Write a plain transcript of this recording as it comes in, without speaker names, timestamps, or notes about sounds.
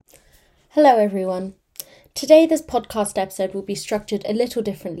Hello everyone. Today this podcast episode will be structured a little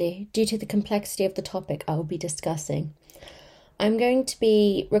differently due to the complexity of the topic I will be discussing. I'm going to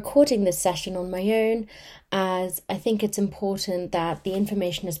be recording this session on my own as I think it's important that the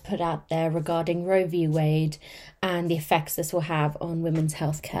information is put out there regarding Roe v. Wade and the effects this will have on women's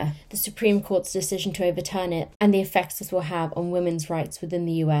healthcare, the Supreme Court's decision to overturn it, and the effects this will have on women's rights within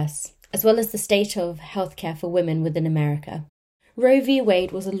the US, as well as the state of healthcare for women within America. Roe v.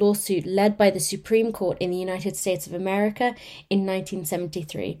 Wade was a lawsuit led by the Supreme Court in the United States of America in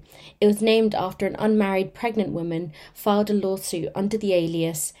 1973. It was named after an unmarried pregnant woman filed a lawsuit under the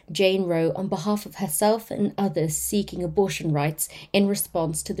alias Jane Roe on behalf of herself and others seeking abortion rights in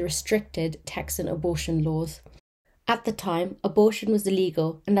response to the restricted Texan abortion laws. At the time, abortion was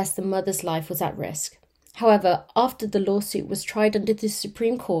illegal unless the mother's life was at risk. However, after the lawsuit was tried under the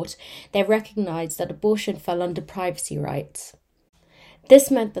Supreme Court, they recognized that abortion fell under privacy rights.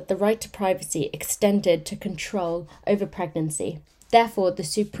 This meant that the right to privacy extended to control over pregnancy. Therefore, the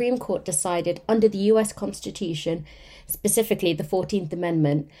Supreme Court decided under the US Constitution, specifically the 14th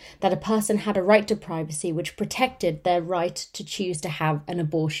Amendment, that a person had a right to privacy which protected their right to choose to have an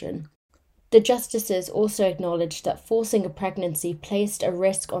abortion. The justices also acknowledged that forcing a pregnancy placed a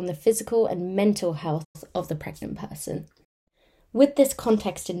risk on the physical and mental health of the pregnant person. With this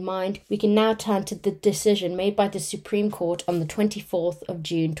context in mind, we can now turn to the decision made by the Supreme Court on the 24th of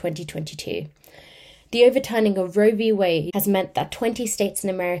June 2022. The overturning of Roe v. Wade has meant that 20 states in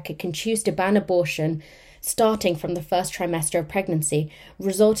America can choose to ban abortion starting from the first trimester of pregnancy,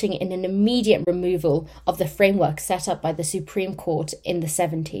 resulting in an immediate removal of the framework set up by the Supreme Court in the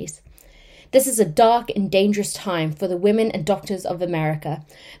 70s. This is a dark and dangerous time for the women and doctors of America.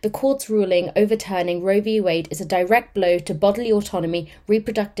 The court's ruling overturning Roe v. Wade is a direct blow to bodily autonomy,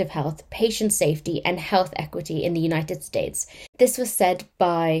 reproductive health, patient safety, and health equity in the United States. This was said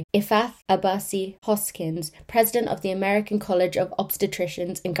by Ifeat Abasi Hoskins, president of the American College of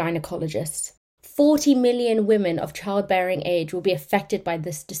Obstetricians and Gynecologists. 40 million women of childbearing age will be affected by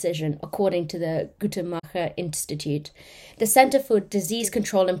this decision, according to the Guttemacher Institute. The Center for Disease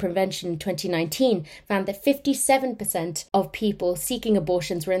Control and Prevention in 2019 found that 57% of people seeking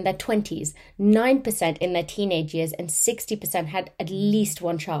abortions were in their 20s, 9% in their teenage years, and 60% had at least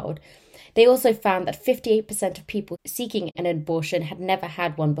one child. They also found that 58% of people seeking an abortion had never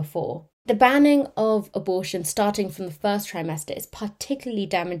had one before. The banning of abortion starting from the first trimester is particularly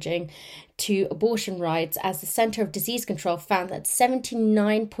damaging to abortion rights, as the Center of Disease Control found that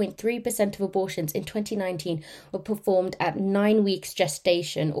 79.3% of abortions in 2019 were performed at 9 weeks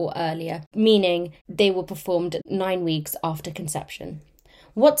gestation or earlier, meaning they were performed 9 weeks after conception.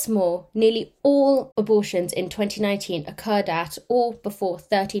 What's more, nearly all abortions in 2019 occurred at or before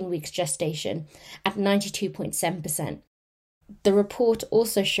 13 weeks gestation, at 92.7%. The report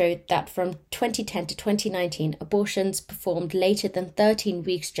also showed that from 2010 to 2019, abortions performed later than 13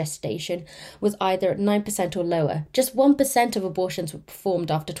 weeks gestation was either at 9% or lower. Just 1% of abortions were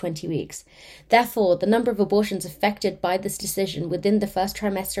performed after 20 weeks. Therefore, the number of abortions affected by this decision within the first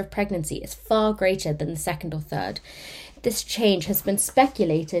trimester of pregnancy is far greater than the second or third. This change has been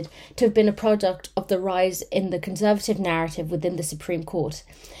speculated to have been a product of the rise in the conservative narrative within the Supreme Court,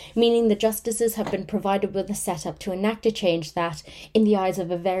 meaning the justices have been provided with a setup to enact a change that, in the eyes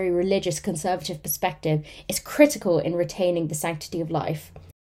of a very religious conservative perspective, is critical in retaining the sanctity of life.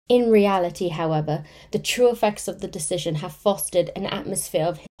 In reality, however, the true effects of the decision have fostered an atmosphere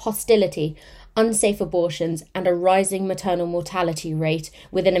of hostility, unsafe abortions, and a rising maternal mortality rate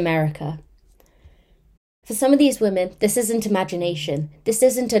within America. For some of these women, this isn't imagination. This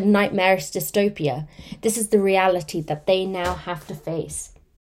isn't a nightmarish dystopia. This is the reality that they now have to face.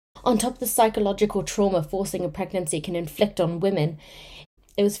 On top of the psychological trauma forcing a pregnancy can inflict on women,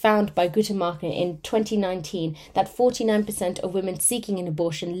 it was found by Guttemacher in 2019 that 49% of women seeking an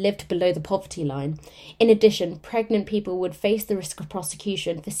abortion lived below the poverty line. In addition, pregnant people would face the risk of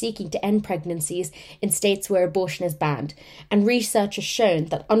prosecution for seeking to end pregnancies in states where abortion is banned, and research has shown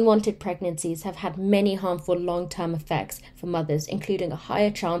that unwanted pregnancies have had many harmful long-term effects for mothers, including a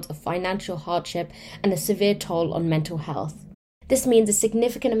higher chance of financial hardship and a severe toll on mental health. This means a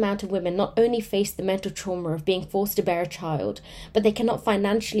significant amount of women not only face the mental trauma of being forced to bear a child, but they cannot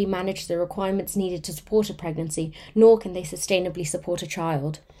financially manage the requirements needed to support a pregnancy, nor can they sustainably support a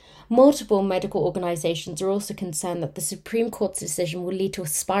child. Multiple medical organizations are also concerned that the Supreme Court's decision will lead to a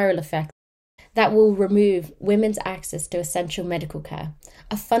spiral effect that will remove women's access to essential medical care,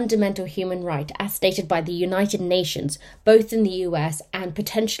 a fundamental human right as stated by the United Nations, both in the US and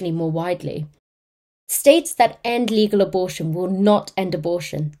potentially more widely. States that end legal abortion will not end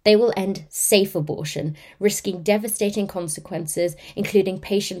abortion. They will end safe abortion, risking devastating consequences, including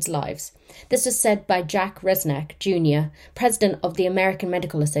patients' lives. This was said by Jack Resnick, Jr., president of the American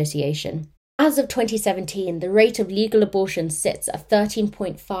Medical Association. As of 2017, the rate of legal abortion sits at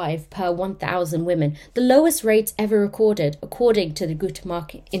 13.5 per 1,000 women, the lowest rates ever recorded, according to the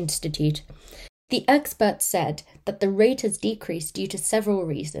Guttmacher Institute. The experts said that the rate has decreased due to several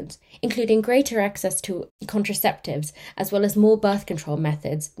reasons, including greater access to contraceptives, as well as more birth control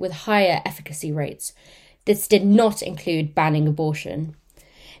methods with higher efficacy rates. This did not include banning abortion.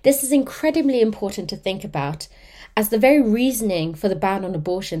 This is incredibly important to think about, as the very reasoning for the ban on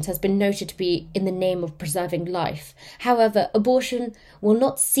abortions has been noted to be in the name of preserving life. However, abortion will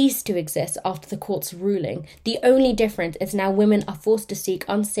not cease to exist after the court's ruling. The only difference is now women are forced to seek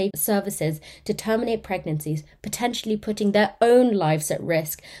unsafe services to terminate pregnancies, potentially putting their own lives at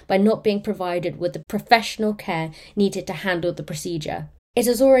risk by not being provided with the professional care needed to handle the procedure. It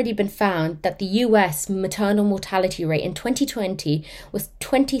has already been found that the US maternal mortality rate in 2020 was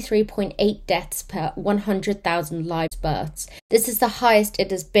 23.8 deaths per 100,000 live births. This is the highest it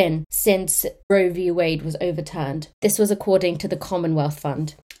has been since Roe v. Wade was overturned. This was according to the Commonwealth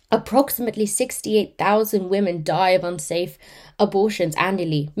Fund. Approximately 68,000 women die of unsafe abortions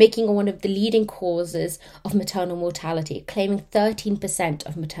annually, making it one of the leading causes of maternal mortality, claiming 13%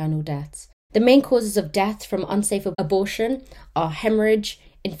 of maternal deaths. The main causes of death from unsafe abortion are hemorrhage,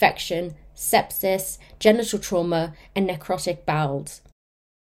 infection, sepsis, genital trauma, and necrotic bowels.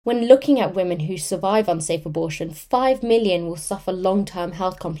 When looking at women who survive unsafe abortion, 5 million will suffer long-term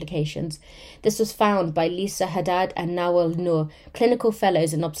health complications. This was found by Lisa Haddad and Nawal Noor, clinical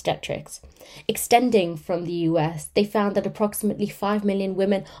fellows in obstetrics. Extending from the US, they found that approximately 5 million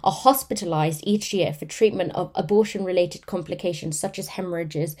women are hospitalized each year for treatment of abortion-related complications such as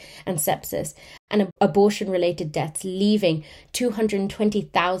hemorrhages and sepsis, and abortion-related deaths, leaving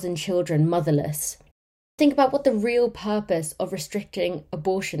 220,000 children motherless. Think about what the real purpose of restricting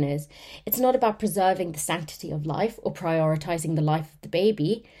abortion is. It's not about preserving the sanctity of life or prioritizing the life of the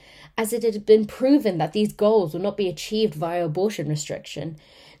baby, as it has been proven that these goals will not be achieved via abortion restriction.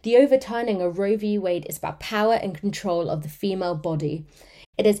 The overturning of Roe v. Wade is about power and control of the female body.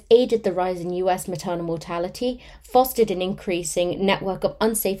 It has aided the rise in US maternal mortality, fostered an increasing network of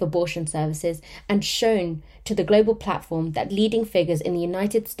unsafe abortion services, and shown to the global platform that leading figures in the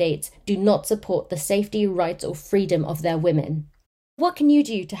United States do not support the safety, rights, or freedom of their women. What can you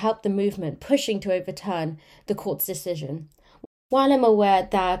do to help the movement pushing to overturn the court's decision? While I'm aware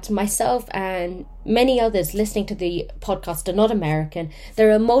that myself and many others listening to the podcast are not American, there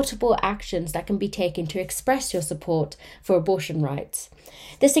are multiple actions that can be taken to express your support for abortion rights.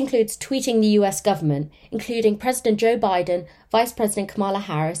 This includes tweeting the US government, including President Joe Biden, Vice President Kamala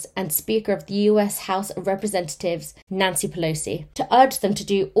Harris, and Speaker of the US House of Representatives Nancy Pelosi, to urge them to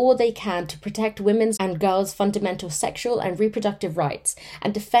do all they can to protect women's and girls' fundamental sexual and reproductive rights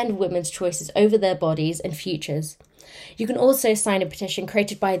and defend women's choices over their bodies and futures. You can also sign a petition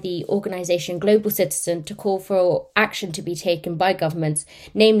created by the organisation Global Citizen to call for action to be taken by governments,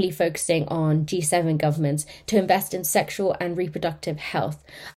 namely focusing on G7 governments, to invest in sexual and reproductive health.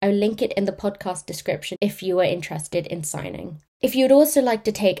 I'll link it in the podcast description if you are interested in signing. If you'd also like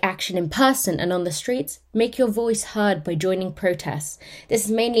to take action in person and on the streets, make your voice heard by joining protests. This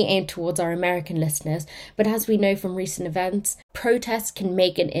is mainly aimed towards our American listeners, but as we know from recent events, protests can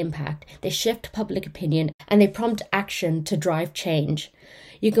make an impact. They shift public opinion and they prompt action to drive change.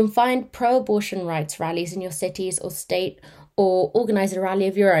 You can find pro-abortion rights rallies in your cities or state, or organise a rally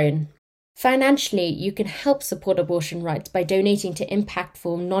of your own. Financially, you can help support abortion rights by donating to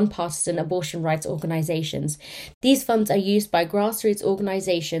impactful, non-partisan abortion rights organisations. These funds are used by grassroots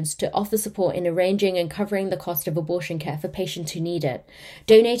organisations to offer support in arranging and covering the cost of abortion care for patients who need it.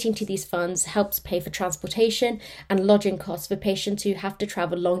 Donating to these funds helps pay for transportation and lodging costs for patients who have to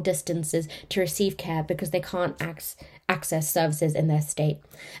travel long distances to receive care because they can't access services in their state.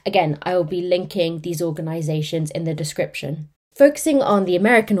 Again, I will be linking these organisations in the description. Focusing on the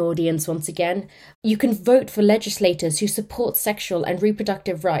American audience once again, you can vote for legislators who support sexual and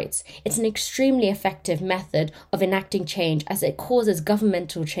reproductive rights. It's an extremely effective method of enacting change as it causes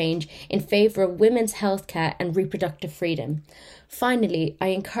governmental change in favour of women's healthcare and reproductive freedom. Finally, I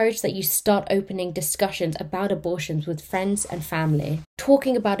encourage that you start opening discussions about abortions with friends and family.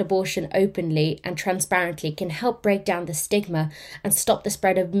 Talking about abortion openly and transparently can help break down the stigma and stop the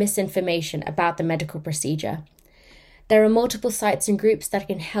spread of misinformation about the medical procedure. There are multiple sites and groups that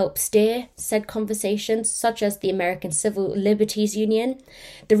can help steer said conversations, such as the American Civil Liberties Union.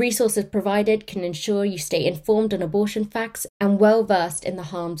 The resources provided can ensure you stay informed on abortion facts and well versed in the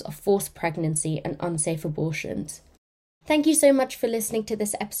harms of forced pregnancy and unsafe abortions. Thank you so much for listening to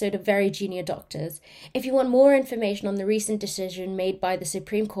this episode of Very Junior Doctors. If you want more information on the recent decision made by the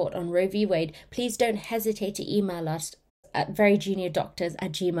Supreme Court on Roe v. Wade, please don't hesitate to email us at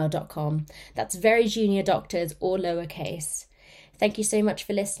veryjuniordoctors@gmail.com. That's veryjuniordoctors, all lowercase. Thank you so much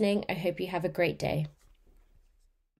for listening. I hope you have a great day.